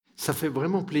Ça fait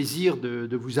vraiment plaisir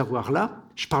de vous avoir là.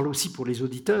 Je parle aussi pour les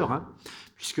auditeurs, hein,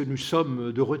 puisque nous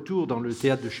sommes de retour dans le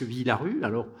théâtre de Chevilly-Larue.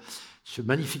 Alors, ce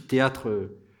magnifique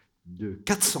théâtre de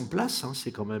 400 places, hein,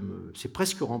 c'est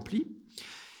presque rempli.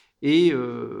 Et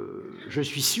je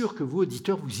suis sûr que vous,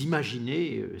 auditeurs, vous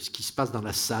imaginez ce qui se passe dans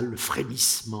la salle, le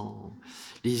frémissement,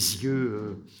 les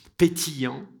yeux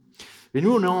pétillants. Et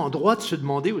nous, on est en droit de se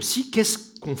demander aussi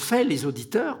qu'est-ce qu'ont fait les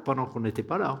auditeurs pendant qu'on n'était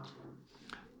pas là.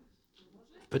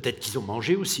 Peut-être qu'ils ont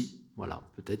mangé aussi. Voilà,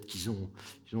 peut-être qu'ils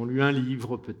ont lu un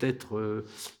livre, peut-être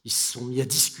ils se sont mis à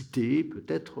discuter,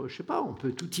 peut-être, je ne sais pas, on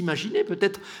peut tout imaginer,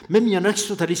 peut-être même il y en a qui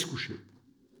sont allés se coucher.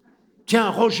 Tiens,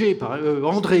 Roger,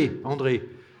 André,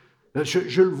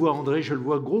 je le vois, André, je le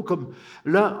vois gros comme...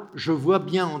 Là, je vois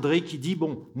bien André qui dit,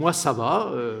 bon, moi ça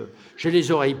va, j'ai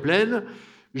les oreilles pleines,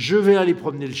 je vais aller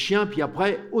promener le chien, puis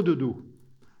après, au dodo.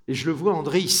 Et je le vois,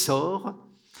 André, il sort,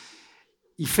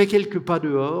 il fait quelques pas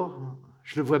dehors...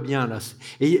 Je le vois bien là.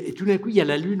 Et tout d'un coup, il y a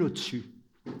la lune au-dessus.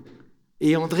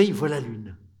 Et André, il voit la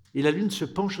lune. Et la lune se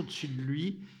penche au-dessus de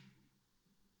lui.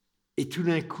 Et tout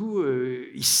d'un coup,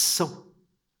 il se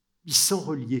sent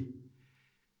relié.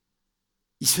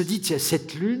 Il se dit, tiens,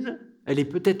 cette lune, elle est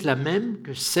peut-être la même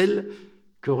que celle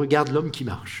que regarde l'homme qui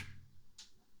marche.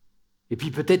 Et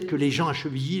puis peut-être que les gens à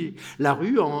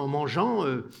Chevilly-Larue, en mangeant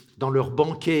dans leur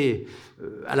banquet,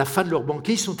 à la fin de leur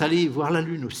banquet, ils sont allés voir la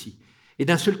lune aussi. Et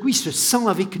d'un seul coup, il se sent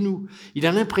avec nous. Il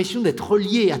a l'impression d'être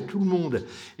relié à tout le monde.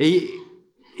 Et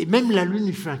même la lune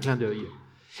lui fait un clin d'œil.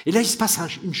 Et là, il se passe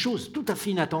une chose tout à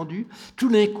fait inattendue. Tout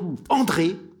d'un coup,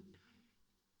 André,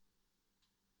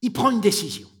 il prend une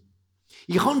décision.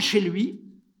 Il rentre chez lui,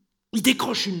 il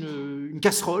décroche une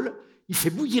casserole, il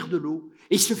fait bouillir de l'eau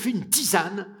et il se fait une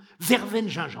tisane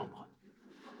verveine-gingembre.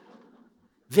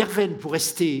 Verveine pour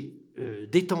rester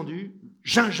détendu,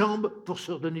 gingembre pour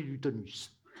se redonner du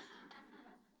tonus.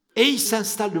 Et il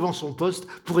s'installe devant son poste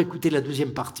pour écouter la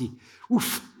deuxième partie.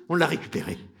 Ouf, on l'a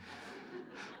récupéré.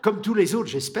 Comme tous les autres,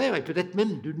 j'espère, et peut-être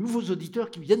même de nouveaux auditeurs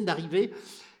qui viennent d'arriver.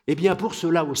 Eh bien, pour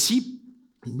cela aussi,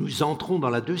 nous entrons dans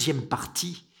la deuxième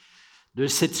partie de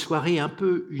cette soirée un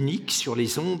peu unique sur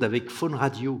les ondes avec Phaune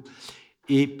Radio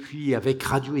et puis avec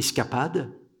Radio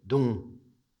Escapades, dont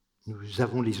nous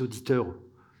avons les auditeurs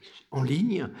en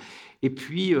ligne, et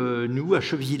puis nous, à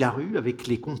Chevilly-Larue, avec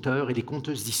les conteurs et les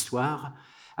conteuses d'histoire,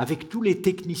 avec tous les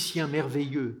techniciens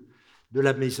merveilleux de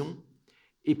la maison,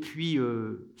 et puis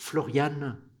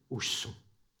Floriane au son,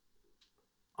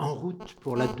 en route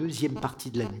pour la deuxième partie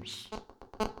de la nuit.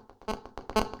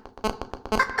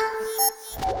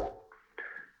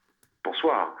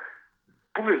 Bonsoir.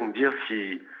 Pouvez-vous me dire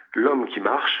si l'homme qui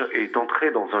marche est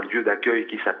entré dans un lieu d'accueil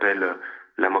qui s'appelle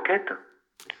la Moquette ?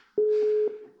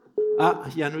 Ah,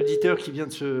 il y a un auditeur qui vient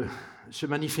de se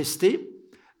manifester.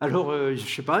 Alors, je ne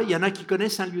sais pas, il y en a qui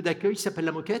connaissent un lieu d'accueil qui s'appelle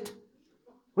la Moquette ?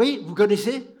 Oui, vous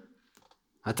connaissez ?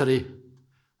 Attendez,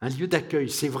 un lieu d'accueil,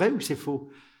 c'est vrai ou c'est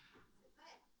faux ?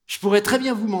 Je pourrais très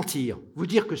bien vous mentir, vous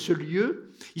dire que ce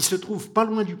lieu, il se trouve pas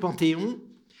loin du Panthéon,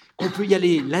 qu'on peut y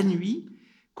aller la nuit,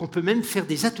 qu'on peut même faire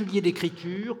des ateliers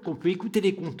d'écriture, qu'on peut écouter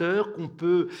des conteurs, qu'on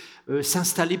peut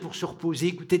s'installer pour se reposer,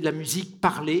 écouter de la musique,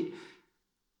 parler.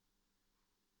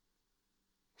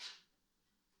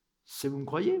 Vous me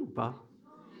croyez ou pas ?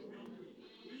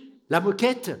 La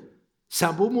moquette, c'est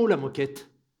un beau mot, la moquette.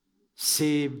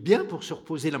 C'est bien pour se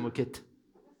reposer, la moquette.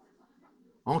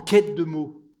 En quête de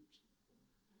mots,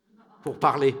 pour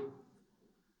parler.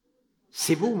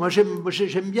 C'est beau, moi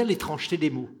j'aime bien l'étrangeté des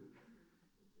mots.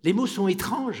 Les mots sont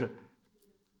étranges.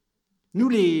 Nous,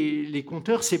 les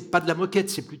conteurs, c'est pas de la moquette,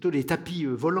 c'est plutôt les tapis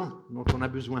volants dont on a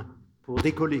besoin pour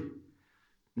décoller.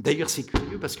 D'ailleurs, c'est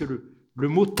curieux parce que le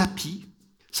mot tapis,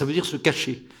 ça veut dire se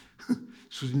cacher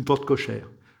sous une porte cochère.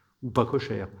 Ou pas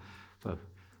cochère.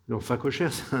 Enfin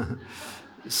cochère,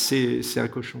 c'est un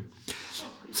cochon.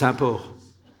 C'est un porc.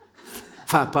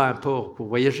 Enfin, pas un porc pour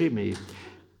voyager, mais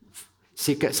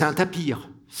c'est un tapir.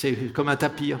 C'est comme un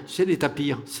tapir. Tu sais, les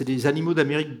tapirs, c'est des animaux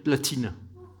d'Amérique latine.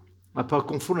 On ne va pas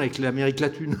confondre avec l'Amérique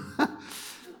latine.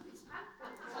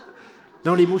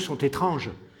 Non, les mots sont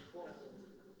étranges.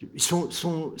 Ils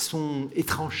sont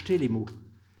étrangetés, les mots.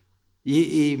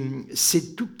 Et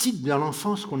c'est tout petit dans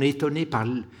l'enfance qu'on est étonné par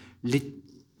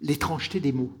l'étrangeté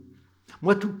des mots.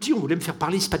 Moi, tout petit, on voulait me faire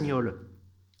parler espagnol.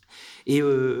 Et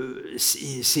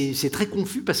c'est très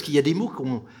confus parce qu'il y a des mots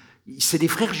c'est des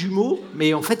frères jumeaux,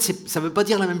 mais en fait, ça ne veut pas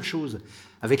dire la même chose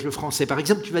avec le français. Par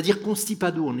exemple, tu vas dire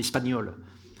constipado en espagnol.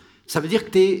 Ça veut dire que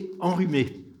tu es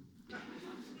enrhumé.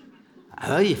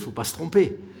 Ah oui, il ne faut pas se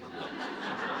tromper.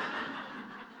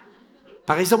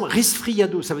 Par exemple,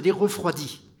 resfriado, ça veut dire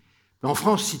refroidi. Mais en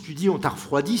France, si tu dis on t'a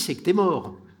refroidi, c'est que tu es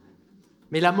mort.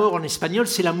 Mais la mort en espagnol,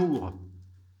 c'est l'amour.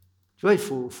 Tu vois, il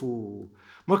faut...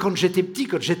 Moi, quand j'étais petit,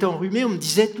 quand j'étais enrhumé, on me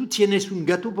disait « tout tienes un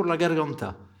gâteau pour la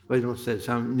garganta ». Ouais, c'est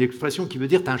une expression qui veut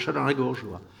dire « t'as un chat dans la gorge ».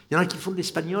 Il y en a qui font de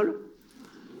l'espagnol.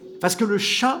 Parce que le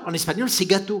chat, en espagnol, c'est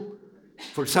gâteau. Il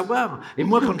faut le savoir. Et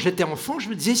moi, quand j'étais enfant, je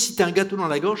me disais « si t'as un gâteau dans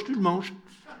la gorge, tu le manges ».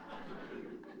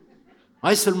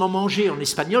 Ouais, seulement manger en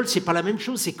espagnol, c'est pas la même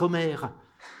chose, c'est comer.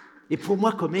 Et pour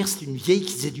moi, comer, c'est une vieille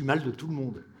qui faisait du mal de tout le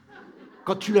monde.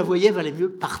 Quand tu la voyais, il valait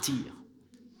mieux partir.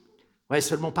 Ouais,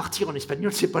 seulement partir en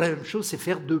espagnol, c'est pas la même chose, c'est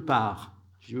faire deux parts,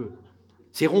 si tu veux.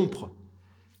 C'est rompre.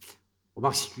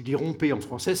 Remarque, si tu dis romper en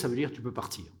français, ça veut dire que tu peux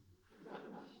partir.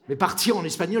 Mais partir en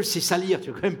espagnol, c'est salir. Tu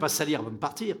ne vas quand même pas salir avant de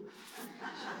partir.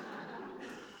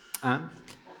 Hein?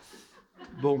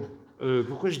 Bon,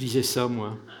 pourquoi je disais ça,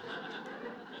 moi?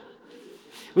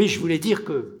 Oui, je voulais dire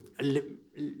que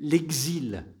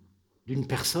l'exil d'une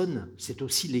personne, c'est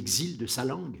aussi l'exil de sa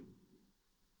langue.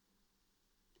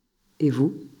 Et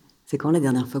vous, c'est quand la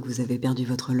dernière fois que vous avez perdu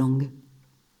votre langue?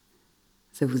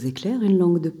 Ça vous éclaire, une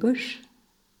langue de poche?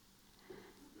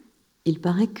 Il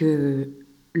paraît que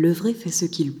le vrai fait ce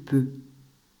qu'il peut,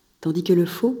 tandis que le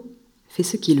faux fait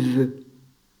ce qu'il veut.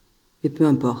 Mais peu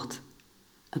importe.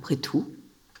 Après tout,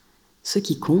 ce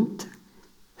qui compte,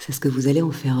 c'est ce que vous allez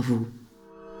en faire vous.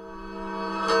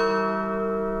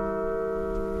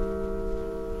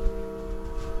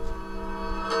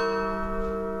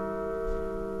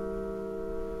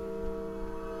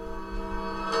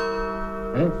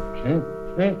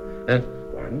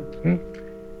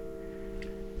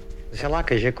 C'est là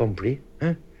que j'ai compris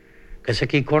que ce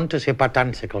qui compte, c'est pas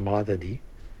tant ce que le malade a dit,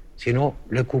 sinon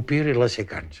le coupure et la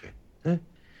séquence.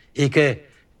 Et que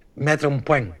mettre un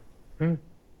point,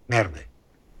 merde,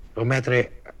 ou mettre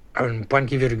un point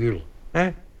qui virgule,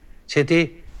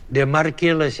 c'était de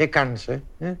marquer la séquence.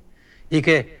 Et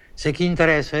que ce qui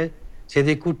intéresse, c'est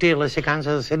d'écouter la séquence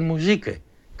de cette musique,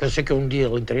 que ce qu'on dit à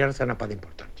l'intérieur, ça n'a pas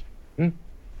d'importance.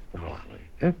 Voilà.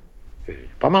 C'est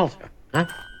pas mal, ça.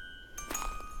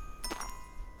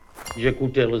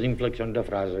 J'écoutais les inflexions de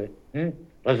phrases,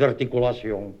 les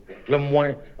articulations,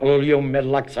 le lieu où mettre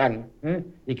l'accent,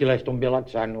 et qu'il laisse tomber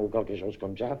l'accent ou quelque chose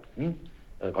comme ça,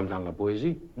 comme dans la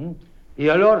poésie. Et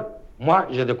alors, moi,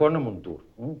 je déconne à mon tour.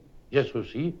 Je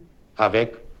suis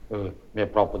avec mes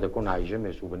propres déconnages,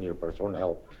 mes souvenirs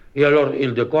personnels. Et alors,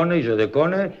 il déconne, je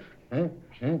déconne.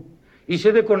 Et ce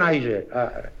déconnage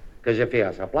que j'ai fait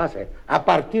à sa place, à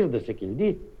partir de ce qu'il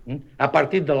dit, à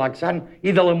partir de l'accent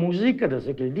et de la musique de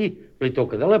ce qu'il dit, plutôt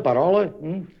que de les paroles.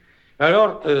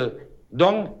 Alors,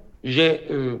 donc, j'ai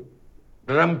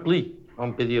rempli,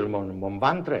 on peut dire, mon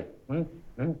ventre.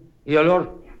 Et alors,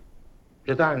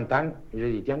 de temps en temps, je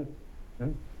dis, tiens,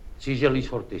 si je lui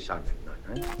sortais ça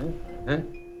maintenant.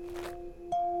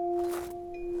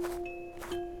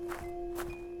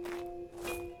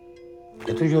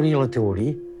 J'ai toujours eu la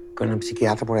théorie qu'un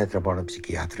psychiatre, pour être un bon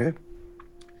psychiatre, il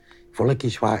fallait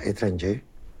qu'il soit étranger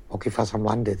ou qu'il fasse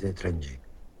semblant d'être étranger.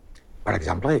 Par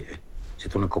exemple,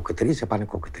 c'est une coquetterie, c'est pas une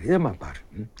coquetterie de ma part,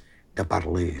 de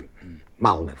parler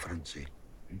mal le français.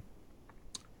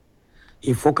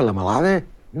 Il faut que la malade,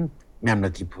 même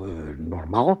le type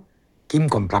normal, qui ne me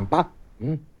comprend pas,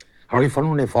 alors ils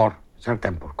font un effort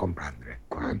certain pour comprendre.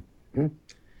 Quoi, Ils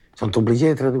sont obligés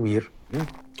de traduire.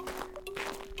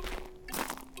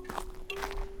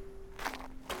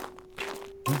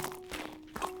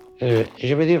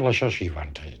 Je vais dire la chose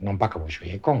suivante, non pas que vous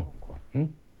soyez con, quoi,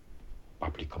 pas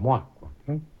plus que moi, quoi,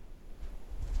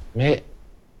 mais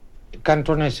quand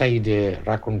on essaye de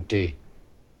raconter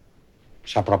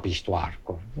sa propre histoire,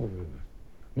 quoi,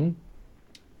 eh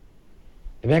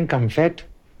bien qu'en fait,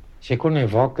 ce qu'on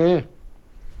évoque,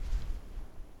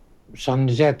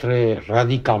 sans être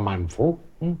radicalement faux,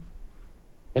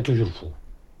 est toujours faux,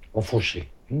 ou faussé.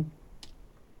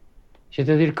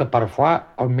 C'est-à-dire que parfois,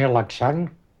 on met l'accent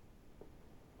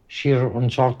sur une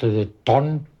sorte de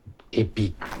ton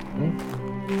épique.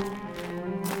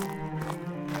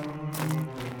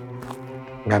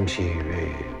 Même si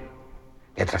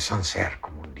être sincère,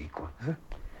 comme on dit, quoi.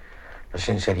 La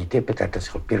sincérité, peut-être,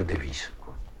 c'est le pire des vices,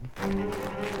 quoi.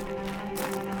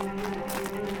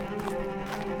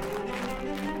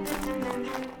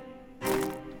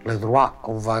 Le droit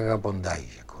au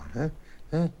vagabondage, quoi.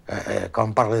 Quand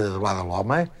on parle de droit de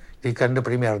l'homme, et que le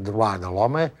premier droit de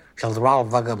l'homme, c'est le droit au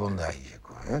vagabondage,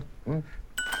 quoi.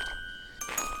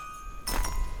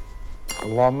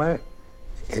 L'homme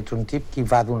est un type qui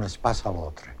va d'un espace à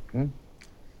l'autre,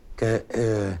 qu'il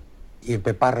ne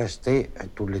peut pas rester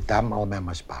tout le temps au même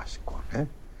espace, quoi.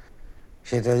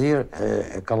 C'est-à-dire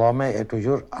que l'homme est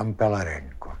toujours un pèlerin,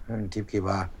 quoi. Un type qui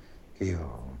va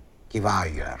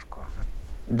ailleurs, quoi.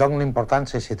 Donc l'important,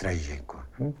 c'est ce trajet, quoi.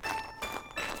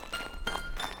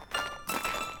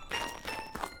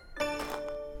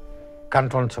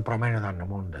 quand on se promène dans le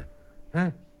monde,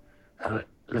 hein,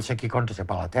 ce qui compte, c'est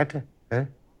pas la tête, hein,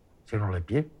 sinon les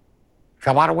pieds.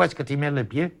 Savoir où est-ce que tu mets les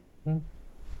pieds,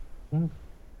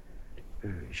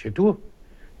 c'est tout.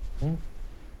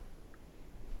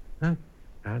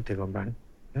 Tu comprends?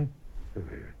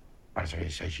 Parce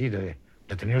qu'il s'agit de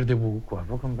tenir debout, quoi,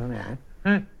 vous comprenez?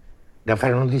 De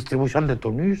faire une distribution de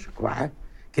tonus, quoi,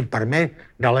 qui te permet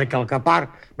d'aller quelque part,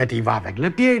 mais tu y vas avec les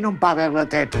pieds, non pas avec la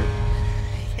tête.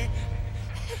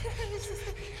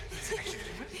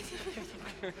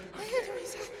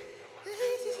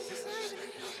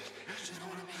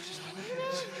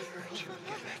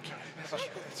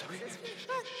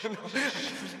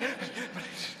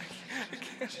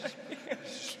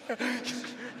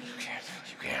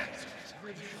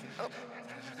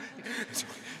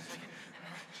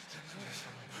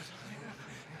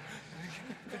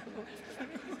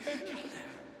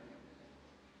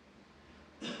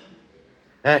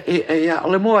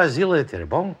 Le mot asile est très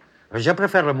bon. Je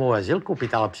préfère le mot asile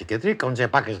qu'hôpital psychiatrique. On ne sait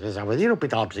pas ce que ça veut dire,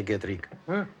 hôpital psychiatrique.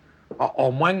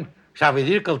 Au moins, ça veut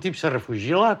dire que le type se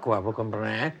réfugie là, quoi, vous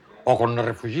comprenez? Ou qu'on le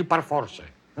réfugie par force.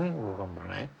 Vous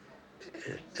comprenez?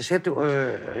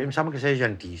 Il me semble que c'est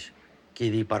Gentis qui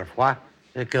dit parfois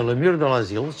que le mur de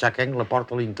l'asile, chacun le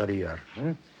porte à l'intérieur.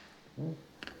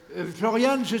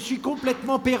 Florian, je suis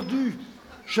complètement perdu.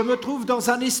 Je me trouve dans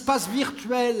un espace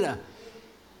virtuel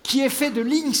qui est fait de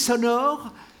lignes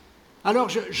sonores. Alors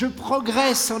je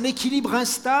progresse en équilibre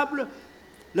instable.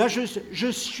 Là,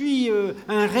 je suis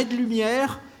un ray de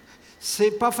lumière.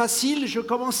 C'est pas facile. Je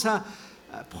commence à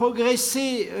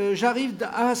progresser. J'arrive.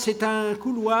 C'est un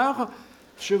couloir.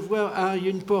 Je vois. Il y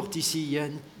a une porte ici.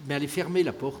 Mais elle est fermée,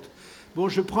 la porte. Bon,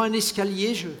 je prends un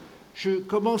escalier. Je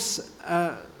commence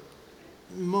à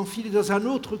m'enfiler dans un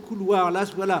autre couloir. Là,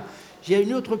 voilà. Il y a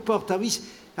une autre porte. Ah oui.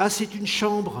 C'est une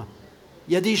chambre.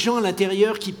 Il y a des gens à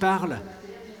l'intérieur qui parlent.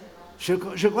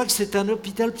 Je crois que c'est un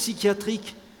hôpital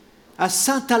psychiatrique à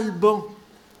Saint-Alban.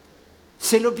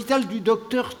 C'est l'hôpital du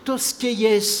docteur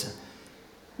Tosquelles,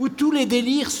 où tous les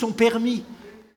délires sont permis.